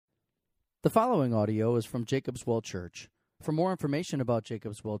The following audio is from Jacob's Well Church. For more information about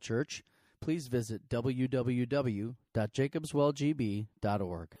Jacob's Well Church, please visit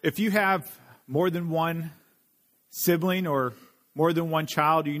www.jacobswellgb.org. If you have more than one sibling or more than one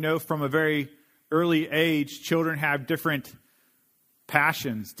child, you know from a very early age, children have different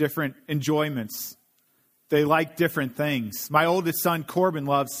passions, different enjoyments. They like different things. My oldest son, Corbin,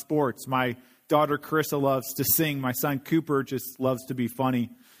 loves sports. My daughter, Carissa, loves to sing. My son, Cooper, just loves to be funny.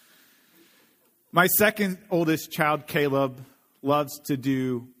 My second oldest child, Caleb, loves to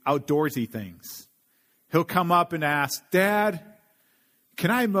do outdoorsy things. He'll come up and ask, "Dad,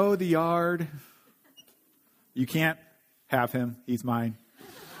 can I mow the yard?" You can't have him. He's mine.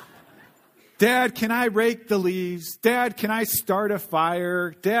 "Dad, can I rake the leaves? Dad, can I start a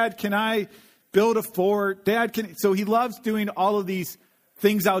fire? Dad, can I build a fort? Dad, can..." So he loves doing all of these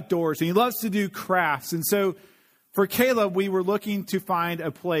things outdoors, and he loves to do crafts. And so for Caleb, we were looking to find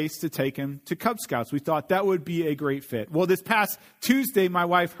a place to take him to Cub Scouts. We thought that would be a great fit. Well, this past Tuesday, my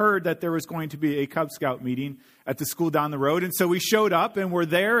wife heard that there was going to be a Cub Scout meeting at the school down the road. And so we showed up and we're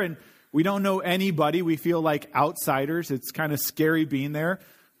there and we don't know anybody. We feel like outsiders. It's kind of scary being there.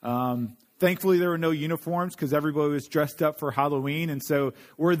 Thankfully, there were no uniforms because everybody was dressed up for Halloween. And so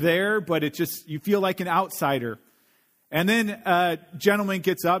we're there, but it just, you feel like an outsider. And then a gentleman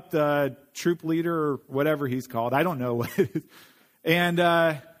gets up, the troop leader or whatever he's called. I don't know what it is. And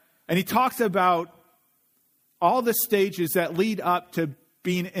he talks about all the stages that lead up to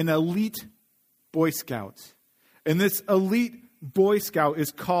being an elite Boy Scout. And this elite Boy Scout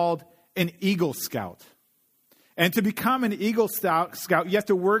is called an Eagle Scout. And to become an Eagle Scout, you have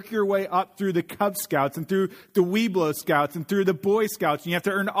to work your way up through the Cub Scouts and through the Weeblo Scouts and through the Boy Scouts. And you have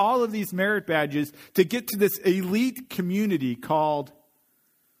to earn all of these merit badges to get to this elite community called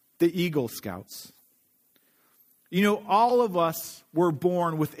the Eagle Scouts. You know, all of us were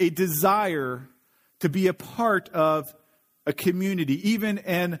born with a desire to be a part of a community, even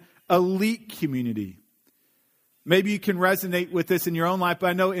an elite community. Maybe you can resonate with this in your own life, but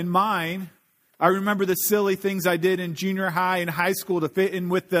I know in mine, I remember the silly things I did in junior high and high school to fit in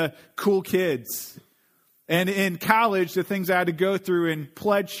with the cool kids. And in college, the things I had to go through in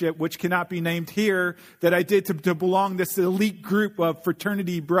pledgeship, which cannot be named here, that I did to belong to this elite group of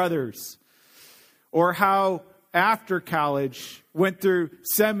fraternity brothers. Or how after college, went through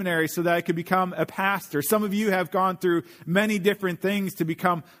seminary so that I could become a pastor. Some of you have gone through many different things to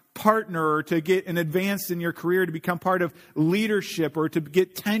become partner or to get an advance in your career, to become part of leadership or to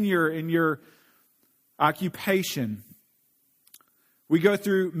get tenure in your occupation. We go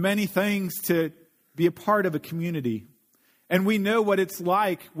through many things to be a part of a community. And we know what it's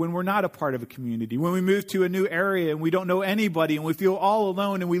like when we're not a part of a community. When we move to a new area and we don't know anybody and we feel all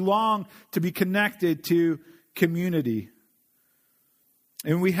alone and we long to be connected to community.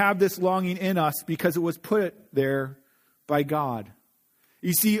 And we have this longing in us because it was put there by God.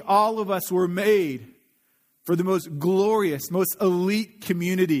 You see, all of us were made for the most glorious, most elite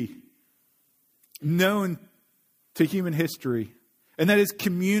community known to human history. And that is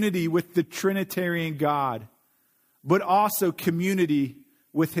community with the Trinitarian God, but also community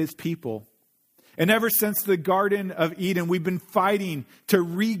with His people. And ever since the Garden of Eden, we've been fighting to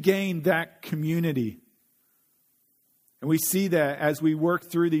regain that community. And we see that as we work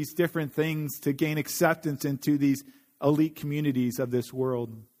through these different things to gain acceptance into these elite communities of this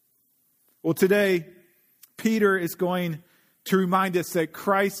world. Well, today, Peter is going to remind us that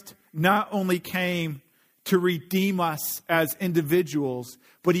Christ not only came to redeem us as individuals,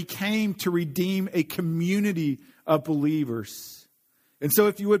 but He came to redeem a community of believers. And so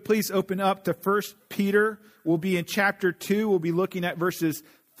if you would please open up to 1 Peter. We'll be in chapter 2. We'll be looking at verses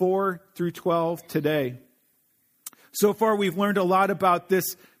 4 through 12 today. So far we've learned a lot about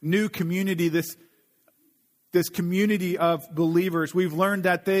this new community, this community of believers. We've learned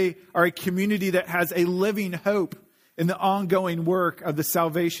that they are a community that has a living hope in the ongoing work of the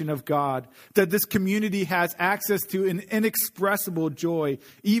salvation of God. That this community has access to an inexpressible joy,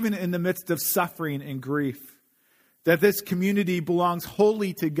 even in the midst of suffering and grief. That this community belongs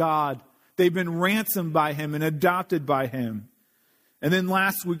wholly to God. They've been ransomed by Him and adopted by Him. And then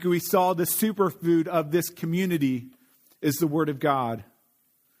last week we saw the superfood of this community is the Word of God.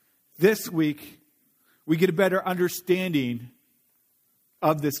 This week we get a better understanding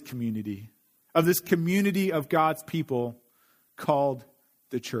of this community of God's people called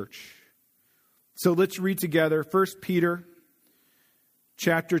the church. So let's read together 1 Peter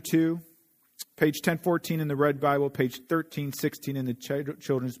chapter 2, page 1014 in the Red Bible, page 1316 in the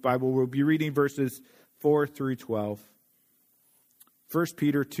Children's Bible. We'll be reading verses 4 through 12. 1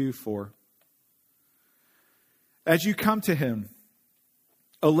 Peter 2:4. As you come to Him,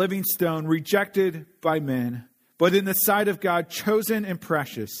 a living stone rejected by men, but in the sight of God, chosen and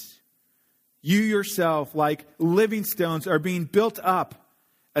precious. You yourself, like living stones, are being built up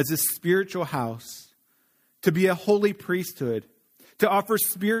as a spiritual house, to be a holy priesthood, to offer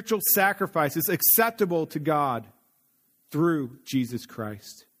spiritual sacrifices acceptable to God through Jesus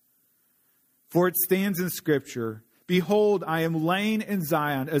Christ. For it stands in Scripture, behold, I am laying in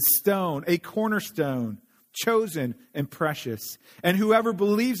Zion a stone, a cornerstone, chosen and precious, and whoever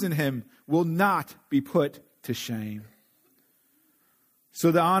believes in him will not be put to shame.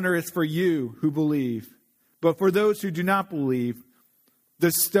 So the honor is for you who believe, but for those who do not believe,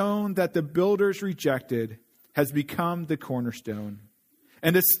 the stone that the builders rejected has become the cornerstone,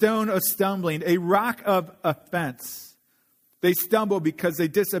 and a stone of stumbling, a rock of offense. They stumble because they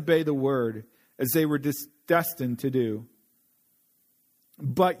disobey the word, as they were destined to do.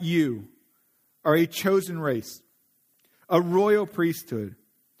 But you are a chosen race, a royal priesthood,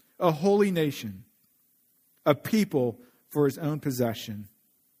 a holy nation, a people for his own possession,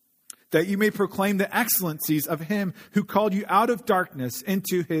 that you may proclaim the excellencies of him who called you out of darkness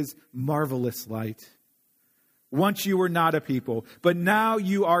into his marvelous light. Once you were not a people, but now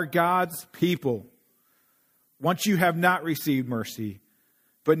you are God's people. Once you have not received mercy,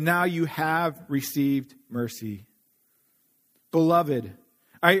 but now you have received mercy. Beloved,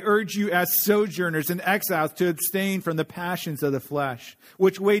 I urge you as sojourners and exiles to abstain from the passions of the flesh,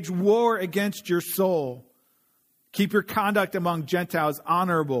 which wage war against your soul. Keep your conduct among Gentiles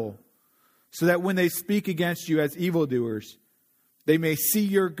honorable, so that when they speak against you as evildoers, they may see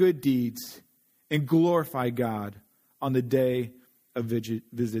your good deeds and glorify God on the day of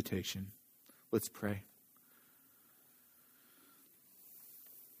visitation. Let's pray.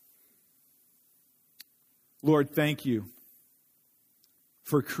 Lord, thank you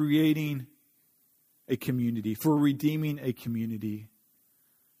for creating a community, for redeeming a community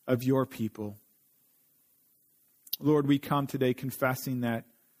of your people. Lord, we come today confessing that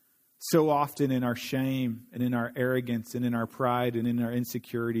so often in our shame and in our arrogance and in our pride and in our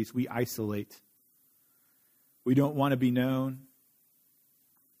insecurities, we isolate. We don't want to be known.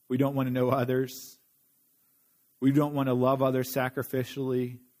 We don't want to know others. We don't want to love others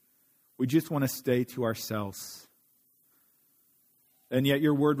sacrificially. We just want to stay to ourselves. And yet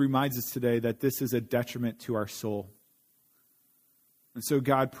your word reminds us today that this is a detriment to our soul. And so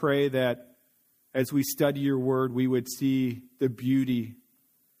God, pray that as we study your word, we would see the beauty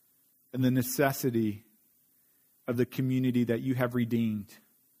and the necessity of the community that you have redeemed,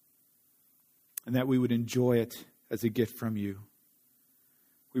 and that we would enjoy it as a gift from you.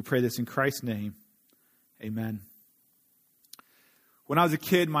 We pray this in Christ's name. Amen. When I was a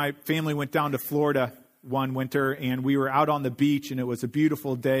kid, my family went down to Florida one winter, and we were out on the beach, and it was a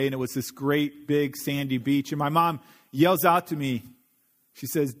beautiful day, and it was this great big sandy beach. And my mom yells out to me. She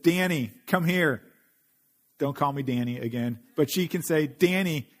says, "Danny, come here." Don't call me Danny again, but she can say,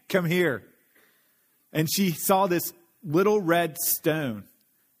 "Danny, come here." And she saw this little red stone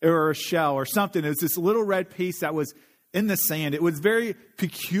or a shell or something. It was this little red piece that was in the sand. It was very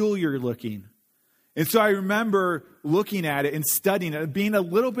peculiar looking. And so I remember looking at it and studying it, being a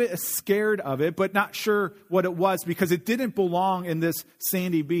little bit scared of it, but not sure what it was because it didn't belong in this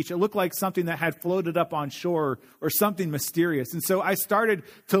sandy beach. It looked like something that had floated up on shore or something mysterious. And so I started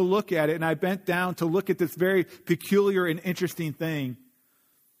to look at it, and I bent down to look at this very peculiar and interesting thing.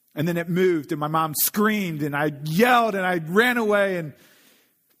 And then it moved, and my mom screamed, and I yelled, and I ran away and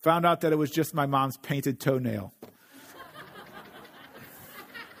found out that it was just my mom's painted toenail.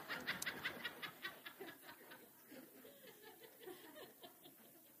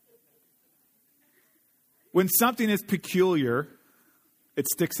 When something is peculiar, it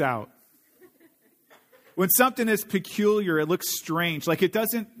sticks out. When something is peculiar, it looks strange, like it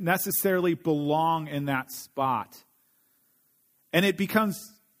doesn't necessarily belong in that spot. And it becomes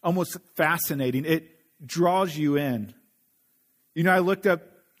almost fascinating. It draws you in. You know, I looked up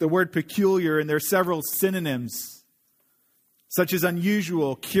the word peculiar, and there are several synonyms, such as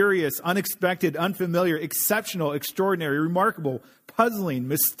unusual, curious, unexpected, unfamiliar, exceptional, extraordinary, remarkable, puzzling,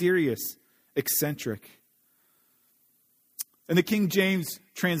 mysterious, eccentric. In the King James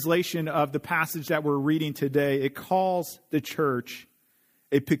translation of the passage that we're reading today, it calls the church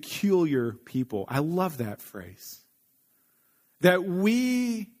a peculiar people. I love that phrase. That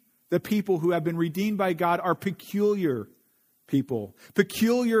we, the people who have been redeemed by God, are peculiar people.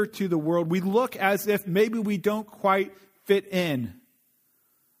 Peculiar to the world. We look as if maybe we don't quite fit in.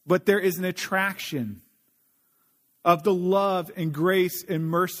 But there is an attraction of the love and grace and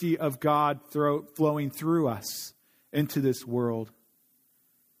mercy of God flowing through us into this world.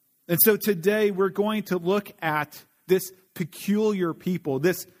 And so today we're going to look at this peculiar people,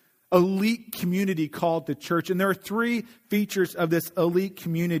 this elite community called the church. And there are three features of this elite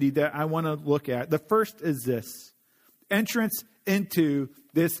community that I want to look at. The first is this: entrance into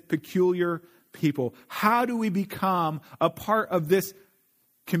this peculiar people. How do we become a part of this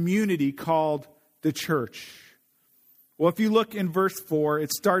community called the church? Well, if you look in verse 4,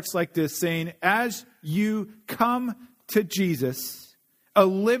 it starts like this, saying, as you come to Jesus, a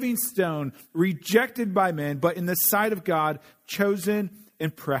living stone, rejected by men, but in the sight of God, chosen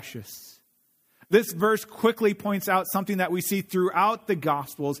and precious. This verse quickly points out something that we see throughout the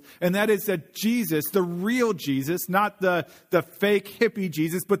Gospels, and that is that Jesus, the real Jesus, not the fake hippie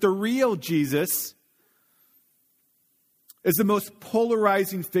Jesus, but the real Jesus, is the most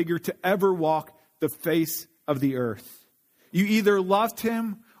polarizing figure to ever walk the face of the earth. You either loved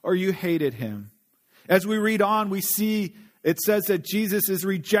him or you hated him. As we read on, we see it says that Jesus is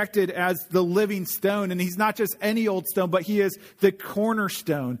rejected as the living stone. And he's not just any old stone, but he is the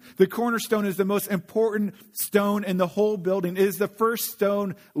cornerstone. The cornerstone is the most important stone in the whole building. It is the first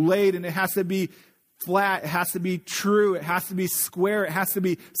stone laid, and it has to be flat. It has to be true. It has to be square. It has to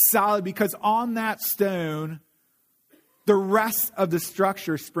be solid, because on that stone, the rest of the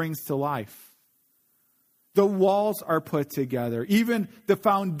structure springs to life. The walls are put together. Even the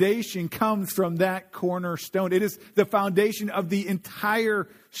foundation comes from that cornerstone. It is the foundation of the entire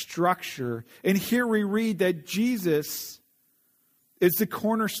structure. And here we read that Jesus is the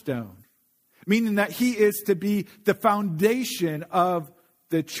cornerstone, meaning that he is to be the foundation of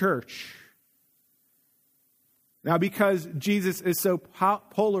the church. Now, because Jesus is so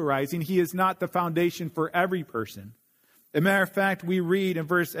polarizing, he is not the foundation for every person. As a matter of fact, we read in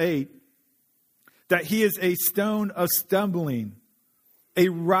verse 8, that he is a stone of stumbling, a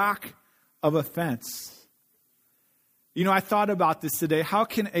rock of offense. You know, I thought about this today. How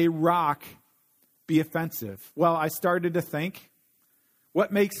can a rock be offensive? Well, I started to think,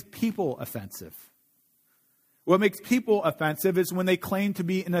 what makes people offensive? What makes people offensive is when they claim to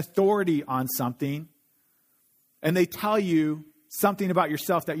be an authority on something, and they tell you something about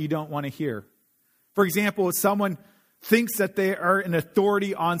yourself that you don't want to hear. For example, if someone thinks that they are an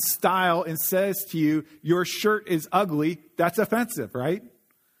authority on style and says to you, your shirt is ugly, that's offensive, right?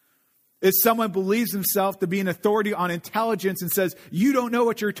 If someone believes himself to be an authority on intelligence and says, you don't know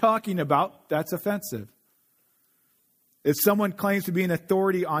what you're talking about, that's offensive. If someone claims to be an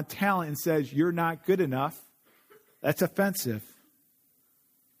authority on talent and says, you're not good enough, that's offensive.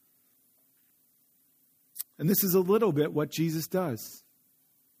 And this is a little bit what Jesus does.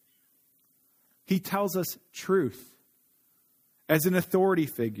 He tells us truth as an authority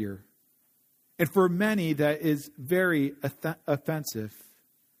figure. And for many, that is very offensive.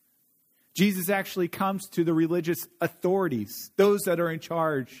 Jesus actually comes to the religious authorities, those that are in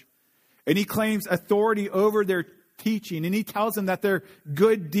charge. And he claims authority over their teaching. And he tells them that their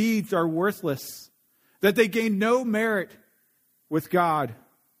good deeds are worthless, that they gain no merit with God.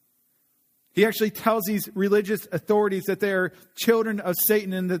 He actually tells these religious authorities that they are children of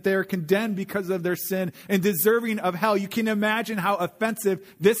Satan and that they are condemned because of their sin and deserving of hell. You can imagine how offensive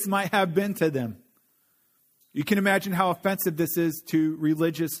this might have been to them. You can imagine how offensive this is to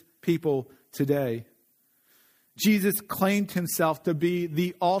religious people today. Jesus claimed himself to be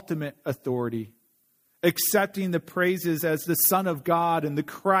the ultimate authority, accepting the praises as the Son of God and the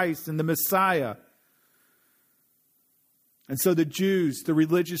Christ and the Messiah. And so the Jews, the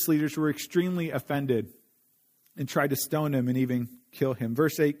religious leaders, were extremely offended and tried to stone him and even kill him.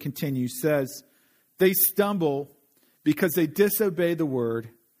 Verse 8 continues, says, they stumble because they disobey the word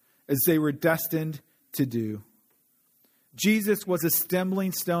as they were destined to do. Jesus was a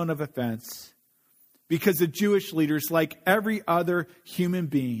stumbling stone of offense because the Jewish leaders, like every other human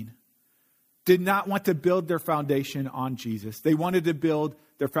being, did not want to build their foundation on Jesus. They wanted to build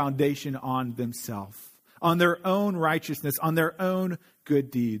their foundation on themselves, on their own righteousness, on their own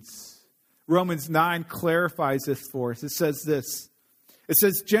good deeds. Romans 9 clarifies this for us. It says this. It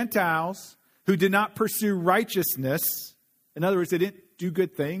says, Gentiles who did not pursue righteousness, in other words, they didn't do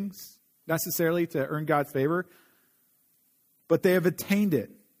good things necessarily to earn God's favor, but they have attained it.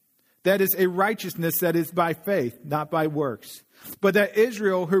 That is a righteousness that is by faith, not by works. But that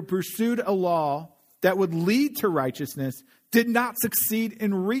Israel, who pursued a law that would lead to righteousness, did not succeed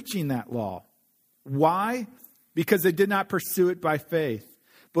in reaching that law. Why? Because they did not pursue it by faith.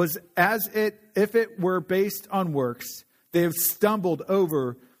 But if it were based on works, they have stumbled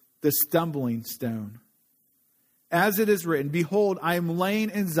over the stumbling stone. As it is written, behold, I am laying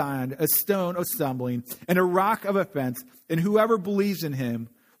in Zion a stone of stumbling and a rock of offense, and whoever believes in him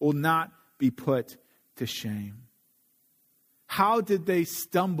will not be put to shame. How did they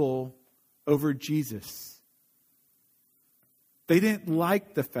stumble over Jesus? They didn't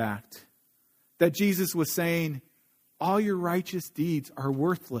like the fact that Jesus was saying, all your righteous deeds are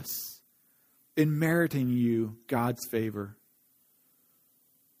worthless in meriting you God's favor.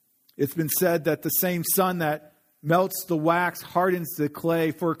 It's been said that the same sun that melts the wax hardens the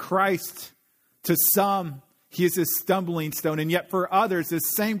clay. For Christ, to some, he is a stumbling stone. And yet for others,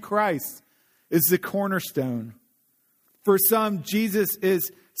 this same Christ is the cornerstone. For some, Jesus is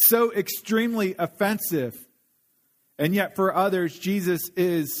so extremely offensive. And yet for others, Jesus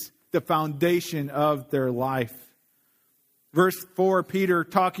is the foundation of their life. Verse 4, Peter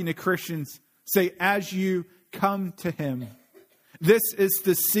talking to Christians, say, as you come to him. This is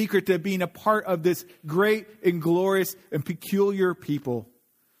the secret to being a part of this great and glorious and peculiar people.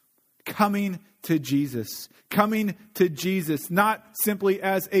 Coming to Jesus. Coming to Jesus, not simply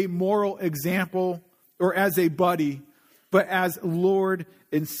as a moral example or as a buddy, but as Lord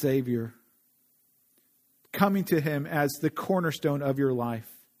and Savior. Coming to him as the cornerstone of your life.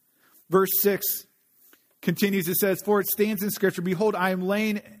 Verse 6 continues, it says, for it stands in Scripture, behold, I am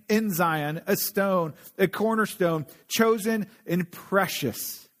laying in Zion a stone, a cornerstone, chosen and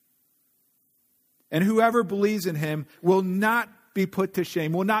precious. And whoever believes in him will not be put to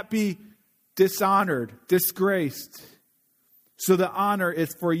shame, will not be dishonored, disgraced. So the honor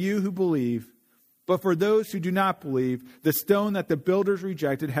is for you who believe. But for those who do not believe, the stone that the builders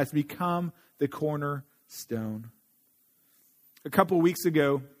rejected has become the cornerstone. A couple weeks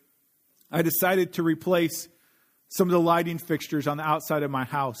ago, I decided to replace some of the lighting fixtures on the outside of my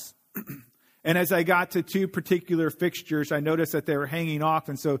house. And as I got to two particular fixtures, I noticed that they were hanging off.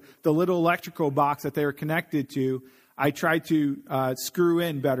 And so the little electrical box that they were connected to, I tried to screw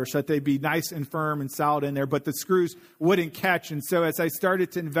in better so that they'd be nice and firm and solid in there. But the screws wouldn't catch. And so as I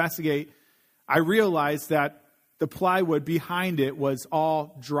started to investigate, I realized that the plywood behind it was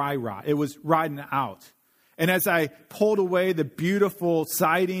all dry rot. It was rotting out. And as I pulled away the beautiful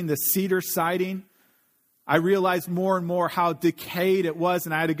siding, the cedar siding, I realized more and more how decayed it was.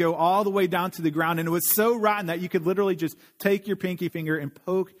 And I had to go all the way down to the ground. And it was so rotten that you could literally just take your pinky finger and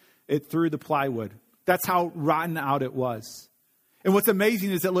poke it through the plywood. That's how rotten out it was. And what's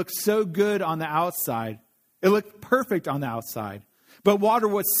amazing is it looked so good on the outside. It looked perfect on the outside. But water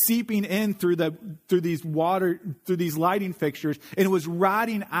was seeping in through these lighting fixtures, and it was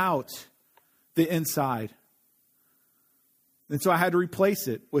rotting out the inside. And so I had to replace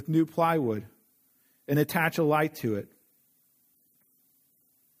it with new plywood and attach a light to it.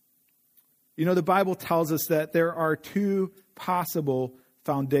 You know, the Bible tells us that there are two possible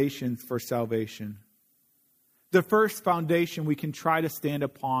foundations for salvation. The first foundation we can try to stand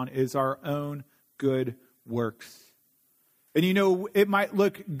upon is our own good works. And you know, it might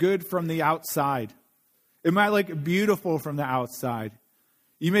look good from the outside. It might look beautiful from the outside.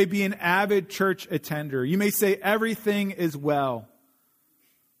 You may be an avid church attender. You may say everything is well.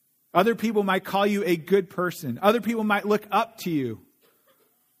 Other people might call you a good person. Other people might look up to you.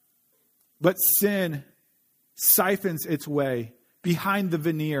 But sin siphons its way behind the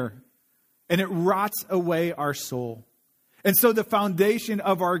veneer, and it rots away our soul. And so the foundation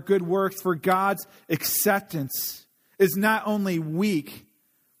of our good works for God's acceptance is not only weak,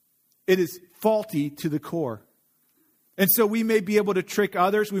 it is faulty to the core. And so we may be able to trick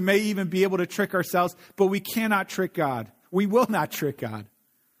others. We may even be able to trick ourselves, but we cannot trick God. We will not trick God.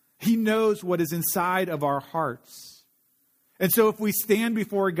 He knows what is inside of our hearts. And so if we stand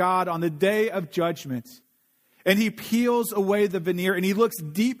before God on the day of judgment, and he peels away the veneer and he looks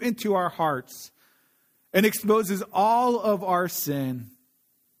deep into our hearts and exposes all of our sin,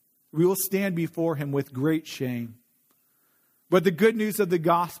 we will stand before him with great shame. But the good news of the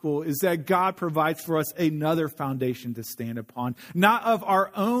gospel is that God provides for us another foundation to stand upon, not of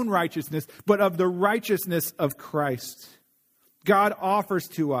our own righteousness, but of the righteousness of Christ. God offers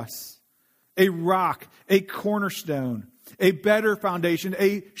to us a rock, a cornerstone, a better foundation,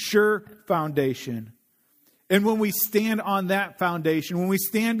 a sure foundation. And when we stand on that foundation, when we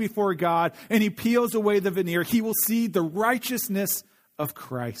stand before God and he peels away the veneer, he will see the righteousness of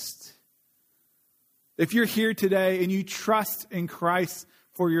Christ. If you're here today and you trust in Christ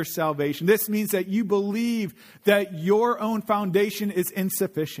for your salvation, this means that you believe that your own foundation is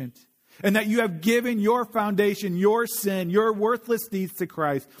insufficient and that you have given your foundation, your sin, your worthless deeds to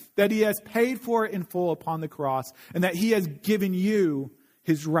Christ, that he has paid for it in full upon the cross, and that he has given you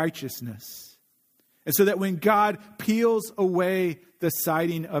his righteousness. And so that when God peels away the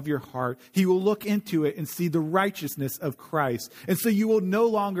siding of your heart, he will look into it and see the righteousness of Christ. And so you will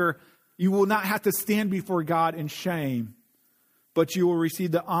not have to stand before God in shame, but you will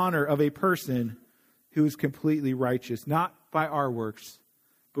receive the honor of a person who is completely righteous, not by our works,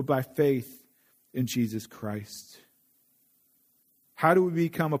 but by faith in Jesus Christ. How do we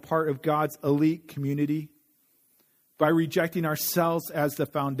become a part of God's elite community? By rejecting ourselves as the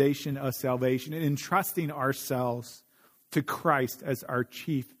foundation of salvation and entrusting ourselves to Christ as our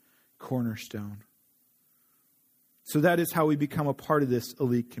chief cornerstone. So that is how we become a part of this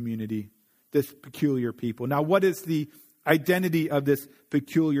elite community, this peculiar people. Now, what is the identity of this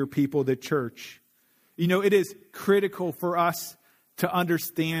peculiar people, the church? You know, it is critical for us to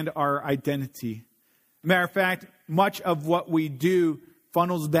understand our identity. Matter of fact, much of what we do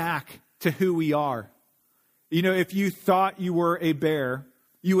funnels back to who we are. You know, if you thought you were a bear,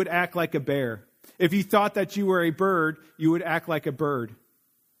 you would act like a bear. If you thought that you were a bird, you would act like a bird.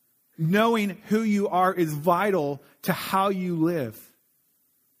 Knowing who you are is vital to how you live.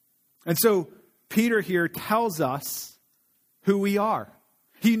 And so Peter here tells us who we are.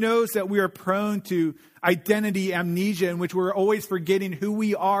 He knows that we are prone to identity amnesia, in which we're always forgetting who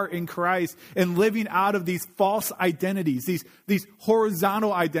we are in Christ and living out of these false identities, these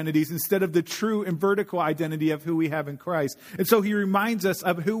horizontal identities instead of the true and vertical identity of who we have in Christ. And so he reminds us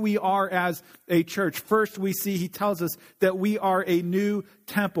of who we are as a church. First, we see he tells us that we are a new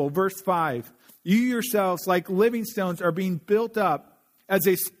temple. Verse 5, you yourselves, like living stones, are being built up as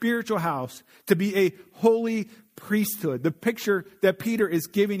a spiritual house to be a holy priesthood. The picture that Peter is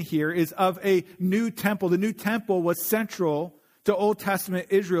giving here is of a new temple. The new temple was central to Old Testament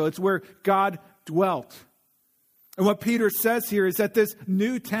Israel. It's where God dwelt. And what Peter says here is that this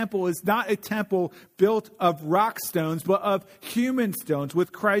new temple is not a temple built of rock stones, but of human stones,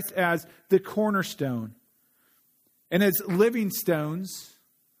 with Christ as the cornerstone. And as living stones,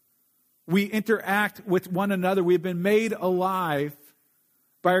 we interact with one another. We've been made alive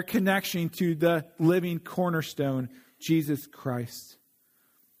by our connection to the living cornerstone, Jesus Christ.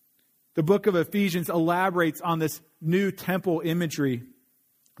 The book of Ephesians elaborates on this new temple imagery.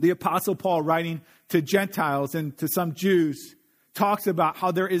 The Apostle Paul, writing to Gentiles and to some Jews, talks about how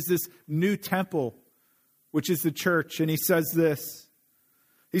there is this new temple, which is the church. And he says this.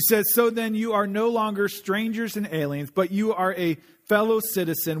 He says, so then you are no longer strangers and aliens, but you are a fellow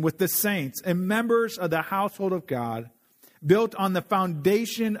citizen with the saints and members of the household of God, built on the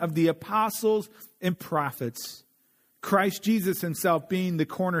foundation of the apostles and prophets, Christ Jesus himself being the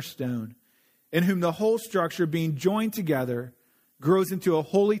cornerstone, in whom the whole structure being joined together grows into a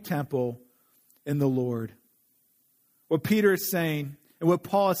holy temple in the Lord. What Peter is saying and what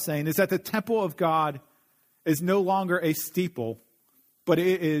Paul is saying is that the temple of God is no longer a steeple, but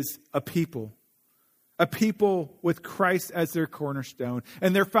it is a people. A people with Christ as their cornerstone,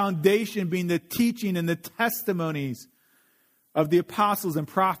 and their foundation being the teaching and the testimonies of the apostles and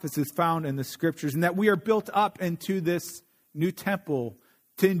prophets is found in the scriptures, and that we are built up into this new temple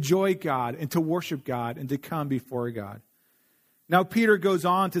to enjoy God and to worship God and to come before God. Now, Peter goes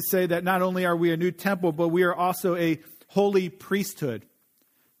on to say that not only are we a new temple, but we are also a holy priesthood.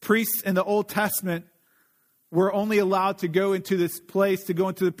 Priests in the Old Testament were only allowed to go into this place, to go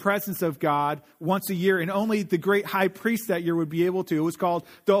into the presence of God once a year, and only the great high priest that year would be able to. It was called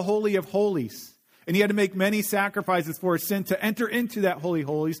the Holy of Holies. And he had to make many sacrifices for his sin to enter into that Holy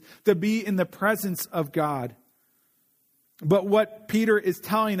Holies, to be in the presence of God. But what Peter is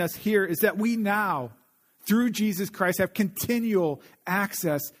telling us here is that we now, through Jesus Christ, have continual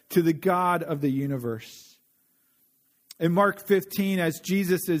access to the God of the universe. In Mark 15, as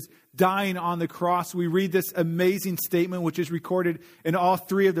Jesus is dying on the cross, we read this amazing statement, which is recorded in all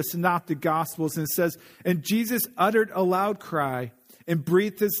three of the synoptic gospels. And it says, and Jesus uttered a loud cry and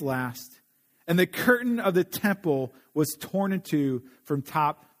breathed his last. And the curtain of the temple was torn in two from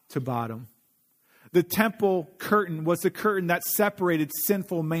top to bottom. The temple curtain was the curtain that separated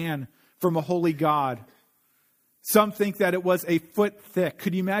sinful man from a holy God. Some think that it was a foot thick.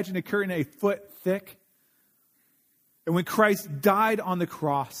 Could you imagine a curtain a foot thick? And when Christ died on the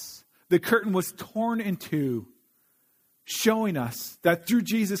cross, the curtain was torn in two, showing us that through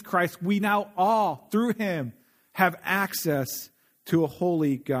Jesus Christ, we now all, through him, have access to a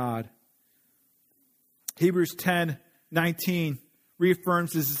holy God. Hebrews 10:19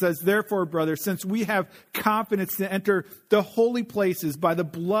 reaffirms this. It says, therefore, brothers, since we have confidence to enter the holy places by the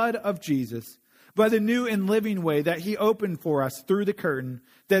blood of Jesus, by the new and living way that he opened for us through the curtain,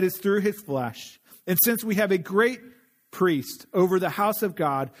 that is through his flesh. And since we have a great priest over the house of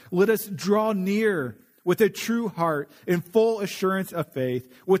God, let us draw near with a true heart in full assurance of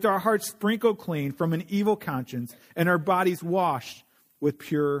faith, with our hearts sprinkled clean from an evil conscience and our bodies washed with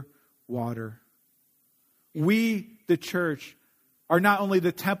pure water. We, the church, are not only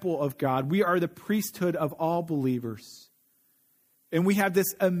the temple of God, we are the priesthood of all believers. And we have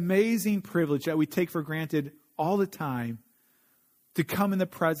this amazing privilege that we take for granted all the time to come in the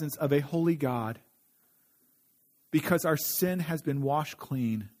presence of a holy God because our sin has been washed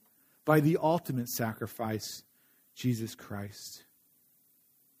clean by the ultimate sacrifice, Jesus Christ.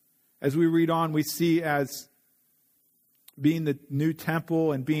 As we read on, we see as being the new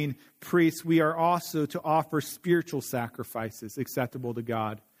temple and being priests, we are also to offer spiritual sacrifices acceptable to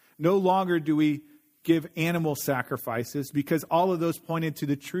God. No longer do we give animal sacrifices, because all of those pointed to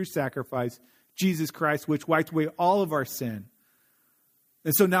the true sacrifice, Jesus Christ, which wiped away all of our sin.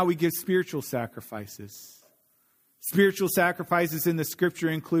 And so now we give spiritual sacrifices. Spiritual sacrifices in the Scripture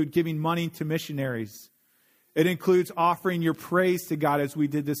include giving money to missionaries. It includes offering your praise to God, as we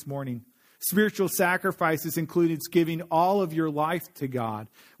did this morning. Spiritual sacrifices includes giving all of your life to God,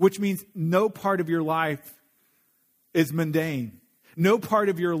 which means no part of your life is mundane. No part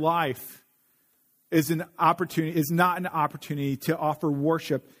of your life is not an opportunity to offer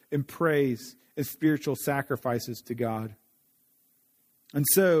worship and praise and spiritual sacrifices to God. And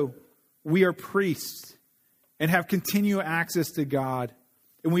so we are priests and have continual access to God.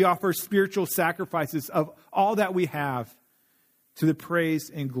 And we offer spiritual sacrifices of all that we have to the praise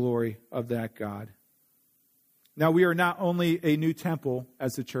and glory of that God. Now, we are not only a new temple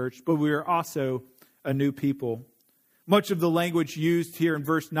as a church, but we are also a new people. Much of the language used here in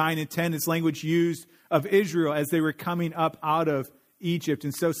verse 9 and 10 is language used of Israel as they were coming up out of Egypt.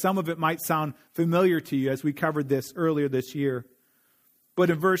 And so some of it might sound familiar to you as we covered this earlier this year. But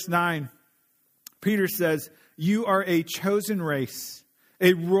in verse 9, Peter says, "You are a chosen race,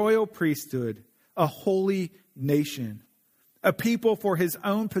 a royal priesthood, a holy nation, a people for his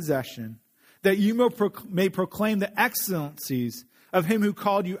own possession, that you may proclaim the excellencies of him who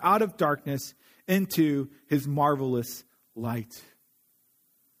called you out of darkness into his marvelous light."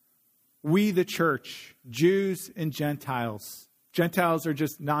 We, the church, Jews and Gentiles. Gentiles are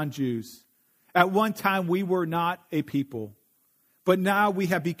just non-Jews. At one time, we were not a people. But now we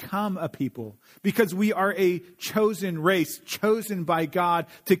have become a people because we are a chosen race, chosen by God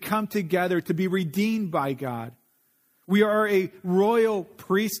to come together, to be redeemed by God. We are a royal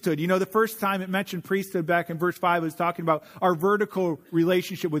priesthood. You know, the first time it mentioned priesthood back in verse 5, it was talking about our vertical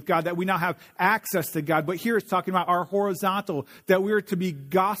relationship with God, that we now have access to God. But here it's talking about our horizontal, that we are to be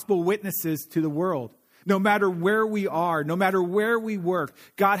gospel witnesses to the world. No matter where we are, no matter where we work,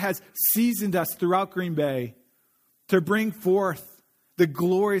 God has seasoned us throughout Green Bay to bring forth the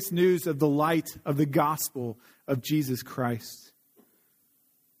glorious news of the light of the gospel of Jesus Christ.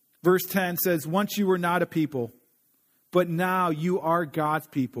 Verse 10 says, "Once you were not a people, but now you are God's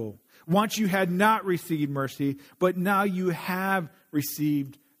people. Once you had not received mercy, but now you have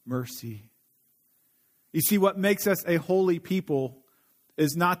received mercy." You see, what makes us a holy people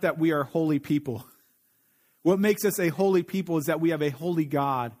is not that we are holy people. What makes us a holy people is that we have a holy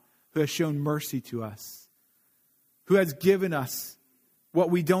God who has shown mercy to us, who has given us what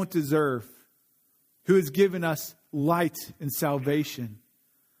we don't deserve, who has given us light and salvation.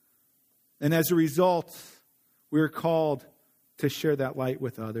 And as a result, we are called to share that light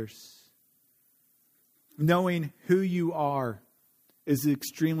with others. Knowing who you are is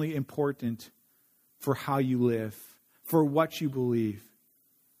extremely important for how you live, for what you believe.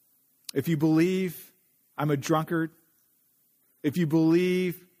 If you believe I'm a drunkard, if you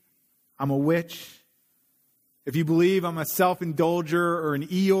believe I'm a witch, if you believe I'm a self-indulger or an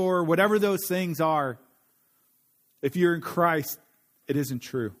Eeyore, whatever those things are, if you're in Christ, it isn't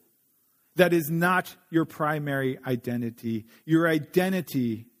true. That is not your primary identity. Your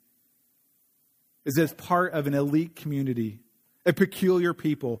identity is as part of an elite community, a peculiar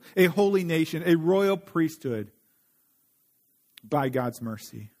people, a holy nation, a royal priesthood by God's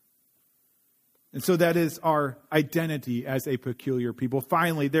mercy. And so that is our identity as a peculiar people.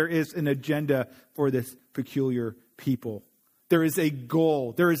 Finally, there is an agenda for this peculiar people. There is a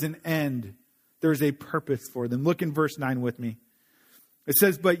goal. There is an end. There is a purpose for them. Look in verse 9 with me. It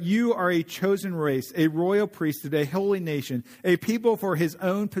says, "But you are a chosen race, a royal priesthood, a holy nation, a people for his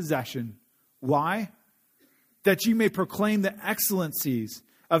own possession." Why? "That you may proclaim the excellencies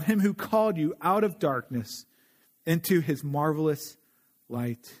of him who called you out of darkness into his marvelous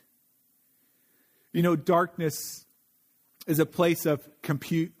light." You know, darkness is a place of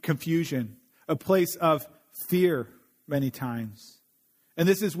confusion, a place of fear many times. And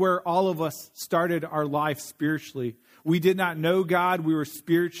this is where all of us started our life spiritually. We did not know God. We were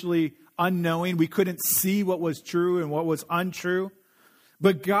spiritually unknowing. We couldn't see what was true and what was untrue.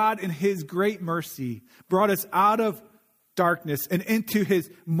 But God, in his great mercy, brought us out of darkness and into his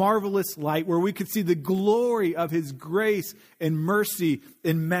marvelous light, where we could see the glory of his grace and mercy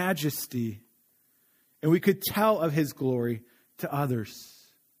and majesty. And we could tell of his glory to others.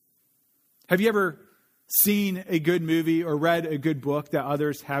 Have you ever seen a good movie or read a good book that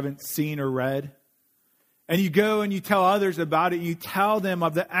others haven't seen or read? And you go and you tell others about it. You tell them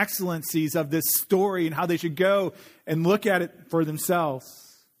of the excellencies of this story and how they should go and look at it for themselves.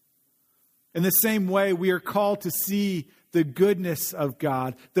 In the same way, we are called to see the goodness of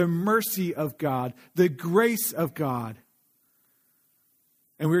God, the mercy of God, the grace of God.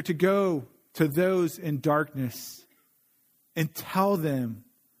 And we're to go to those in darkness and tell them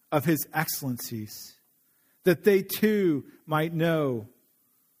of His excellencies, that they too might know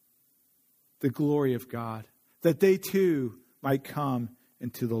the glory of God, that they too might come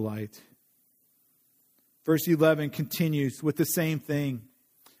into the light. Verse 11 continues with the same thing.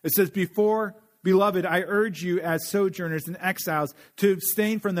 It says, Beloved, I urge you as sojourners and exiles to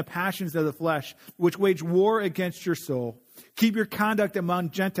abstain from the passions of the flesh, which wage war against your soul. Keep your conduct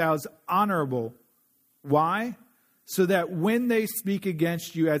among Gentiles honorable. Why? So that when they speak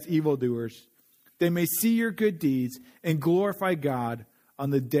against you as evildoers, they may see your good deeds and glorify God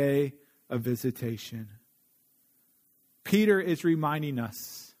on the day of visitation. Peter is reminding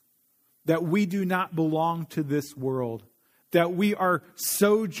us that we do not belong to this world, that we are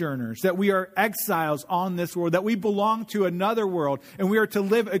sojourners, that we are exiles on this world, that we belong to another world, and we are to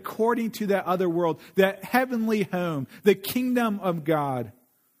live according to that other world, that heavenly home, the kingdom of God.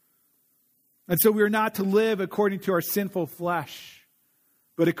 And so we are not to live according to our sinful flesh,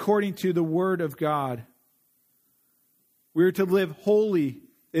 but according to the Word of God. We are to live holy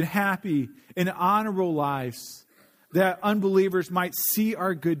and happy and honorable lives, that unbelievers might see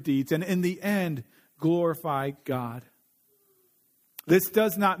our good deeds and in the end glorify God. This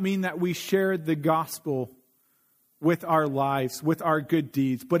does not mean that we share the gospel with our lives, with our good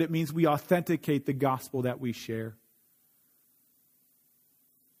deeds, but it means we authenticate the gospel that we share.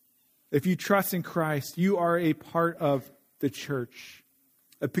 If you trust in Christ, you are a part of the church,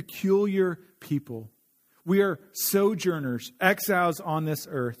 a peculiar people. We are sojourners, exiles on this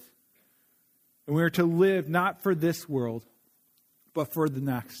earth. And we are to live not for this world, but for the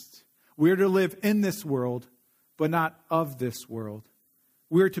next. We are to live in this world, but not of this world.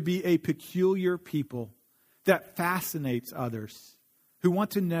 We are to be a peculiar people that fascinates others who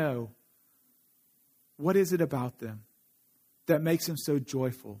want to know, what is it about them that makes them so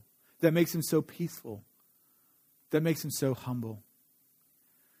joyful, that makes them so peaceful, that makes them so humble.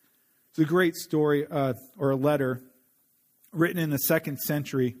 It's a great story or a letter written in the 2nd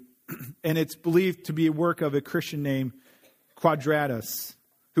century, and it's believed to be a work of a Christian named Quadratus,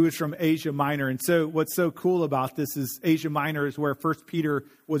 who is from Asia Minor. And so what's so cool about this is Asia Minor is where 1 Peter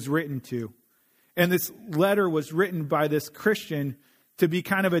was written to. And this letter was written by this Christian to be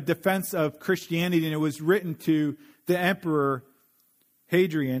kind of a defense of Christianity, and it was written to the Emperor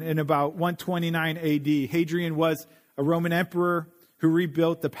Hadrian in about 129 AD. Hadrian was a Roman emperor who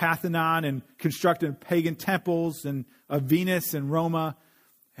rebuilt the Parthenon and constructed pagan temples and of Venus and Roma.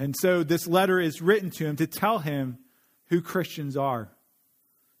 And so this letter is written to him to tell him who Christians are.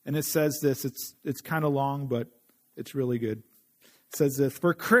 And it says this, it's kind of long, but it's really good. It says this,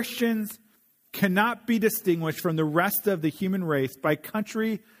 for Christians cannot be distinguished from the rest of the human race by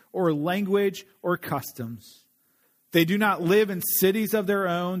country or language or customs. They do not live in cities of their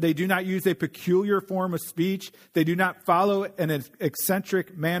own. They do not use a peculiar form of speech. They do not follow an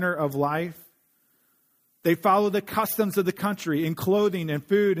eccentric manner of life. They follow the customs of the country in clothing and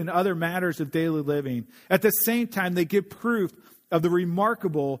food and other matters of daily living. At the same time, they give proof of the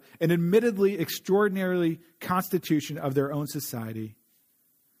remarkable and admittedly extraordinary constitution of their own society.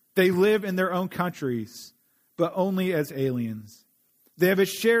 They live in their own countries, but only as aliens. They have a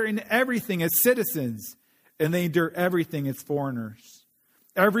share in everything as citizens, and they endure everything as foreigners.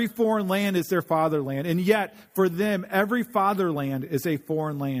 Every foreign land is their fatherland, and yet for them, every fatherland is a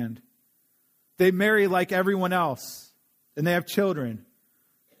foreign land. They marry like everyone else, and they have children,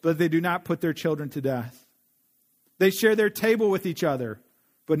 but they do not put their children to death. They share their table with each other,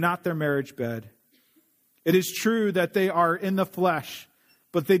 but not their marriage bed. It is true that they are in the flesh,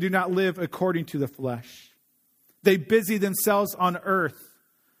 but they do not live according to the flesh. They busy themselves on earth,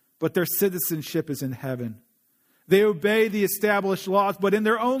 but their citizenship is in heaven. They obey the established laws, but in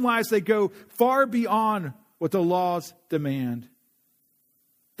their own lives they go far beyond what the laws demand.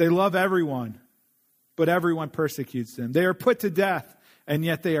 They love everyone, but everyone persecutes them. They are put to death, and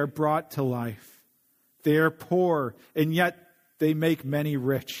yet they are brought to life. They are poor, and yet they make many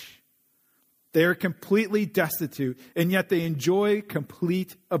rich. They are completely destitute, and yet they enjoy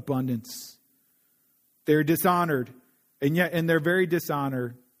complete abundance. They are dishonored, and yet in their very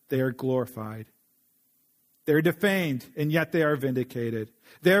dishonor, they are glorified. They are defamed, and yet they are vindicated.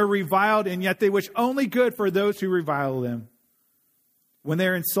 They are reviled, and yet they wish only good for those who revile them. When they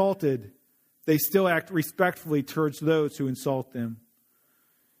are insulted, they still act respectfully towards those who insult them.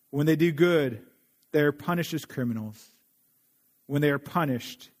 When they do good, they are punished as criminals. When they are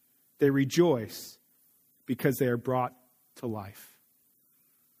punished, they rejoice because they are brought to life.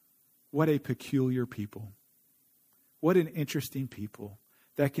 What a peculiar people. What an interesting people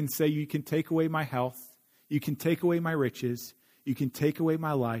that can say, you can take away my health, you can take away my riches, you can take away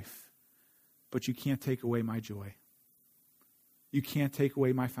my life, but you can't take away my joy. You can't take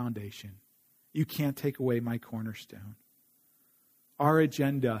away my foundation. You can't take away my cornerstone. Our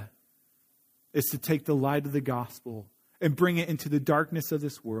agenda is to take the light of the gospel and bring it into the darkness of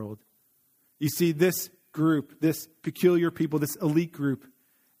this world. You see, this group, this peculiar people, this elite group,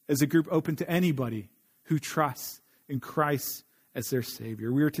 is a group open to anybody who trusts in Christ as their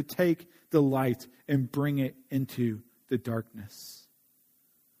Savior. We are to take the light and bring it into the darkness.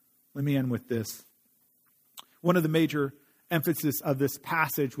 Let me end with this. One of the major emphasis of this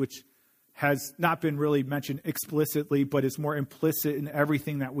passage, which has not been really mentioned explicitly, but is more implicit in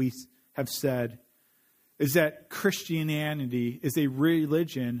everything that we have said, is that Christianity is a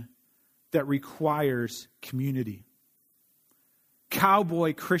religion that requires community.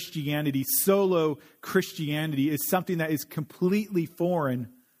 Cowboy Christianity, solo Christianity, is something that is completely foreign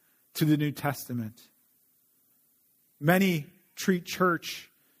to the New Testament. Many treat church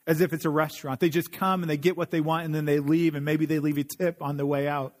as if it's a restaurant. They just come and they get what they want and then they leave, and maybe they leave a tip on the way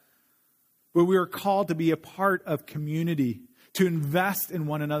out. But we are called to be a part of community, to invest in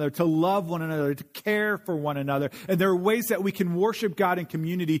one another, to love one another, to care for one another. And there are ways that we can worship God in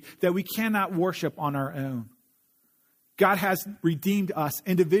community that we cannot worship on our own. God has redeemed us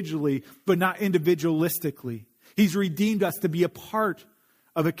individually, but not individualistically. He's redeemed us to be a part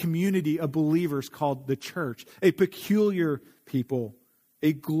of a community of believers called the church, a peculiar people,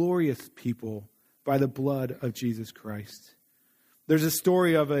 a glorious people by the blood of Jesus Christ. There's a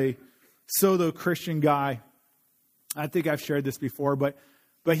story of a solo Christian guy. I think I've shared this before, but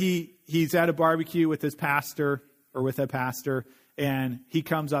he's at a barbecue with his pastor or with a pastor, and he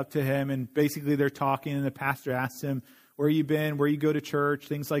comes up to him, and basically they're talking, and the pastor asks him, where you been, where you go to church,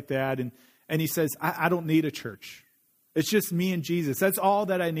 things like that. And he says, I don't need a church. It's just me and Jesus. That's all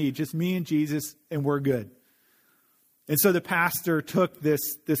that I need, just me and Jesus, and we're good. And so the pastor took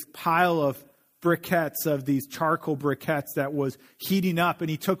this pile of briquettes, of these charcoal briquettes that was heating up, and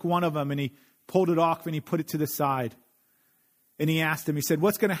he took one of them and he pulled it off and he put it to the side. And he asked him, he said,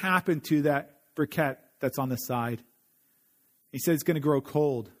 what's going to happen to that briquette that's on the side? He said, it's going to grow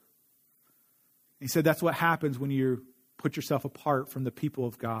cold. He said, that's what happens when you put yourself apart from the people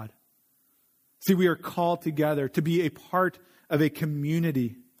of God. See, we are called together to be a part of a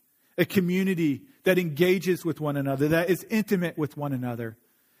community that engages with one another, that is intimate with one another.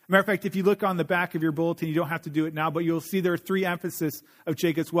 Matter of fact, if you look on the back of your bulletin, you don't have to do it now, but you'll see there are 3 emphases of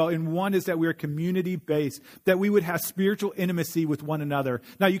Jacob's Well. And one is that we are community-based, that we would have spiritual intimacy with one another.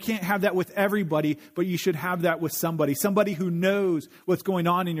 Now, you can't have that with everybody, but you should have that with somebody who knows what's going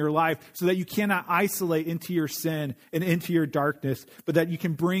on in your life, so that you cannot isolate into your sin and into your darkness, but that you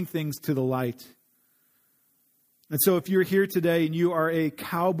can bring things to the light. And so if you're here today and you are a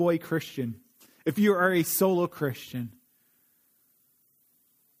cowboy Christian, if you are a solo Christian,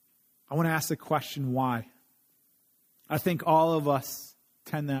 I want to ask the question, why? I think all of us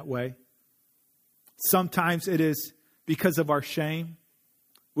tend that way. Sometimes it is because of our shame.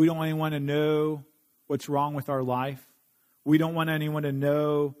 We don't want anyone to know what's wrong with our life. We don't want anyone to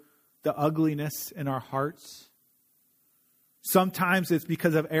know the ugliness in our hearts. Sometimes it's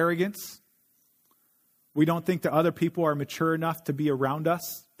because of arrogance. We don't think that other people are mature enough to be around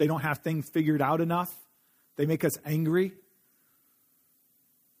us. They don't have things figured out enough. They make us angry.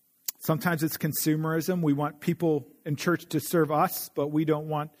 Sometimes it's consumerism. We want people in church to serve us, but we don't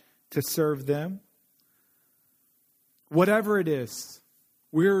want to serve them. Whatever it is,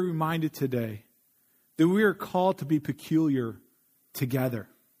 we are reminded today that we are called to be peculiar together,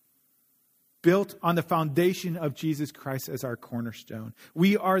 built on the foundation of Jesus Christ as our cornerstone.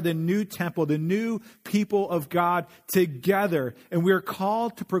 We are the new temple, the new people of God together, and we are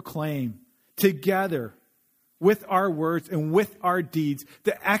called to proclaim together, with our words and with our deeds,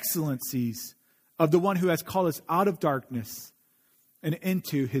 the excellencies of the one who has called us out of darkness and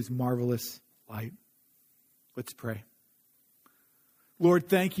into his marvelous light. Let's pray. Lord,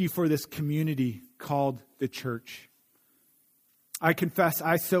 thank you for this community called the church. I confess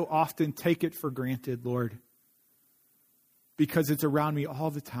I so often take it for granted, Lord, because it's around me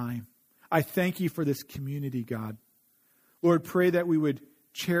all the time. I thank you for this community, God. Lord, pray that we would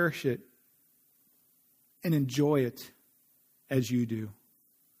cherish it and enjoy it as you do.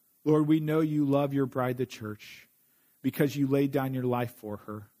 Lord, we know you love your bride, the church, because you laid down your life for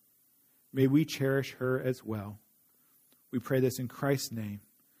her. May we cherish her as well. We pray this in Christ's name.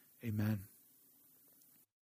 Amen.